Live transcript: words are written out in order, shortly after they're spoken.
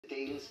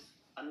deals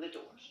and the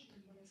doors.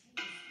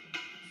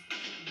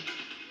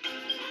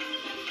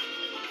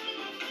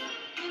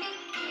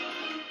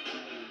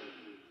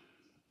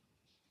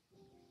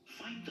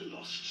 Find the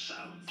lost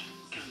sound.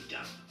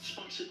 Countdown,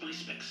 sponsored by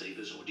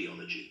Specsavers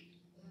Audiology.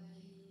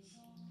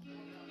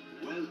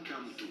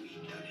 Welcome to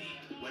Italy,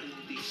 where in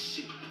these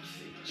simple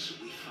things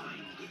we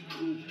find the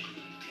true beauty.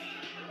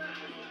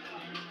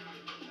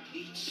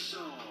 It's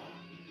so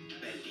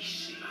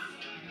bellissima,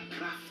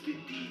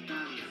 crafted the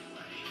Italian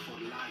way for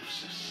life's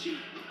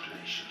simple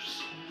pleasures.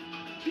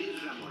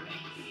 Bierra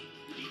Morreti,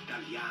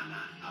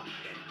 l'italiana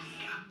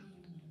autentica.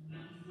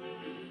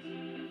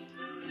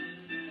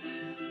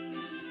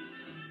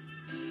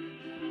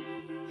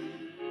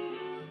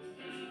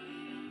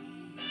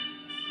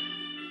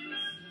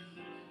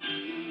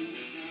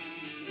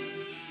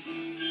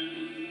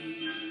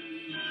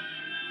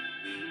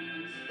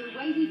 The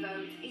way we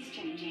vote is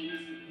changing.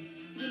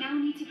 You now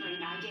need to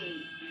bring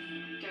ID.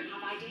 Don't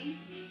have ID?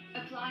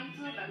 Apply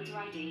for a voter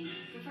ID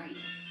for free.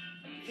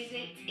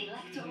 Visit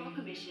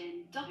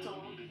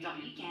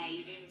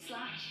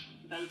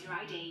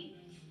electoralcommission.org.uk/voter-ID.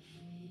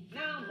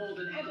 Now more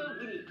than ever,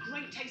 we need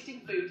great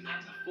tasting food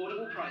at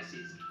affordable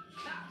prices.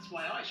 That's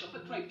why I shop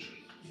at Grape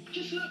Tree.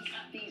 Just look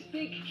at these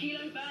big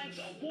kilo bags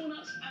of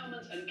walnuts,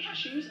 almonds and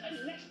cashews at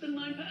less than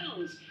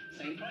 £9.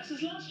 Same price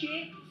as last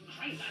year.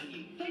 Great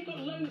value. They've got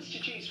loads to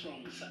choose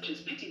from, such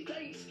as pitted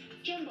dates,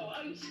 jumbo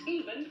oats,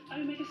 even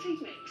omega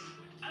seed mix.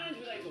 And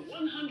with over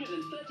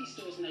 130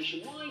 stores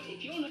nationwide,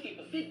 if you're looking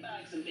for big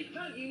bags and big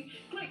value,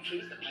 Grape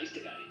Tree's the place to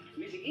go.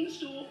 Visit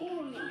in-store or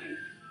online.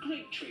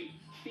 Grape Tree.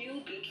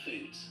 Feel good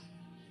foods.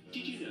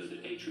 Did you know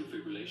that atrial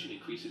fibrillation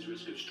increases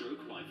risk of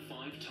stroke by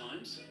 5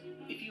 times?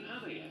 If you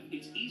have AF,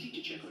 it's easy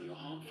to check on your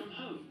heart from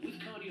home with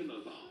Kardia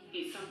Mobile.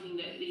 It's something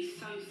that is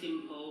so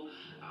simple,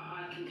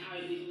 I can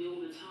carry it with me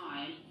all the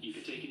time. You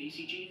can take an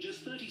ECG in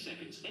just 30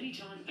 seconds,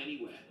 anytime,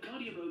 anywhere.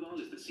 Kardia Mobile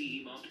is the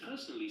CE-marked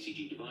personal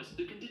ECG device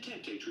that can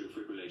detect atrial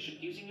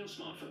fibrillation using your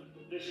smartphone.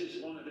 This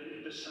is one of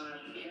the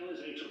silent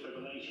killers, atrial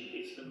fibrillation.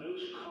 It's the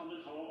most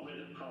common heart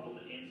rhythm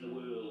problem in the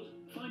world.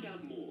 Find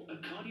out more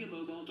at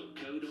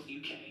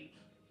kardiamobile.co.uk.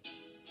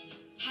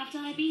 Have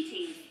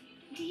diabetes?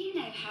 Do you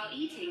know how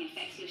eating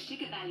affects your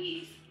sugar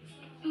values?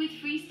 With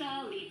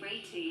Freestyle Libre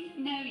 2,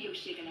 know your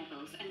sugar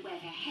levels and where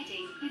they're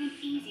heading with an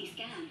easy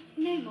scan.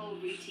 No more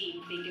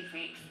routine finger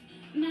pricks.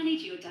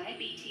 Manage your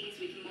diabetes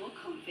with more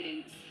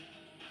confidence.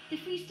 The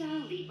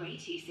Freestyle Libre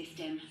 2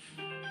 system.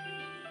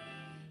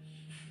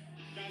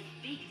 There's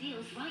big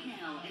deals right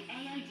now at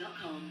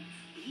AO.com.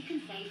 You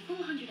can save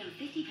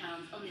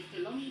 £450 on this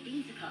DeLonghi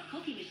Bean-to-Cup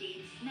coffee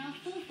machines, now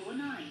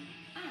 $449.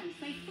 And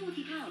save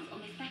 £40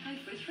 on this Beko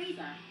fridge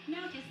freezer,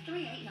 now just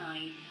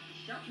 $389.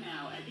 Shop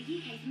now at the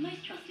UK's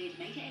most trusted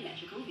major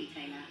electrical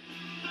retailer.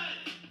 Hey!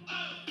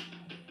 Oh!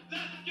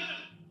 Let's go!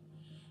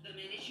 The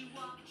minute you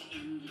walked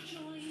in the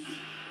joint,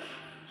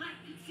 I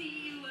could see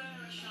you were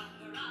a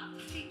shopper of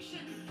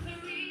distinction, a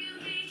real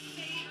big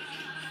saver.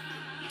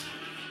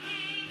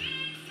 Hey,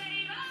 big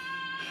saver!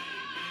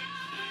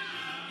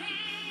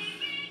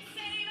 Hey, big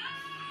saver!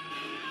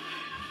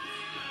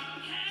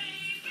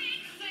 Hey,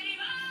 big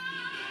saver!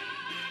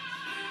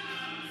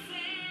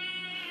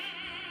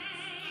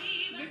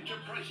 Save! Nectar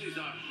prices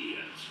are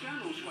here.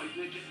 Scan or swipe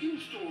Nectar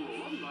in-store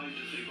or online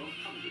to save on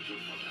hundreds of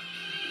products.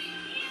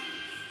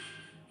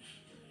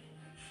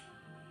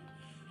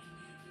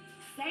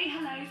 Say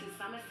hello to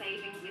summer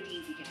savings with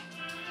easyJet.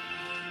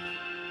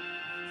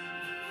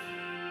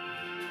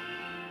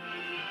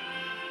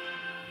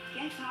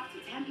 Get up to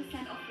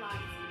 10% off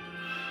flights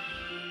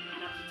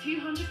and up to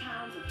 £200 on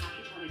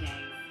package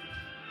holidays.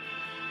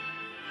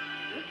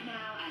 Book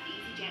now at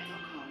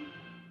easyjet.com.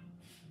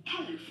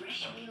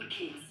 HelloFresh meal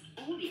kits.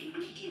 All the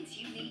ingredients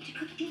you need to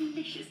cook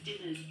delicious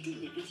dinners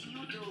delivered to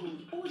your door.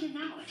 Order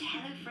now at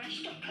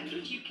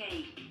hellofresh.co.uk.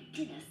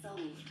 Dinner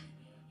solved.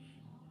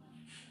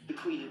 The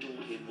Queen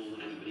adored him more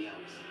than anybody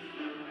else.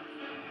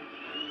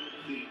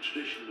 The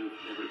tradition of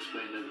never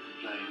explain, never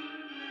complain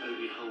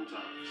only holds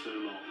up so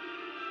long.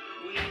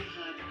 We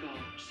have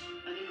got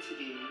an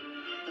interview,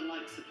 the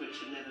likes of which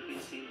have never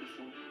been seen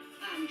before.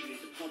 Andrew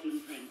the Problem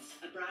Prince,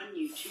 a brand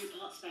new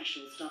 2-part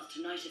special, starts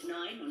tonight at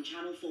 9 on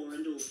Channel 4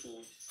 and All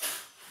 4.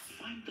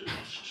 Find the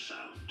lost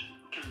sound.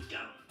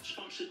 Countdown,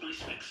 sponsored by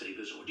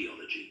Specsavers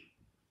Audiology.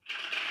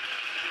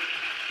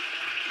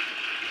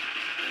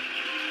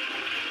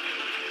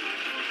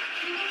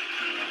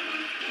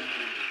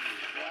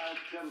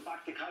 Welcome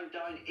back to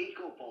Countdown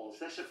Eco Balls.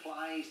 This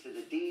applies to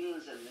the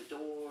deals and the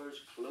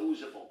doors.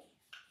 Closable.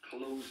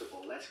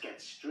 Closable. Let's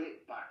get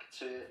straight back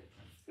to it.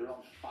 You're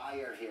on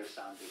fire here,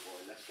 Sandy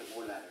boy. Let's get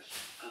more letters.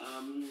 A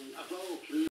roll, please.